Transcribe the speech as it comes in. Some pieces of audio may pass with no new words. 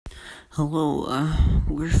Hello,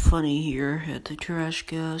 we're funny here at the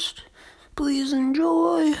TrashCast. Please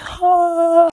enjoy.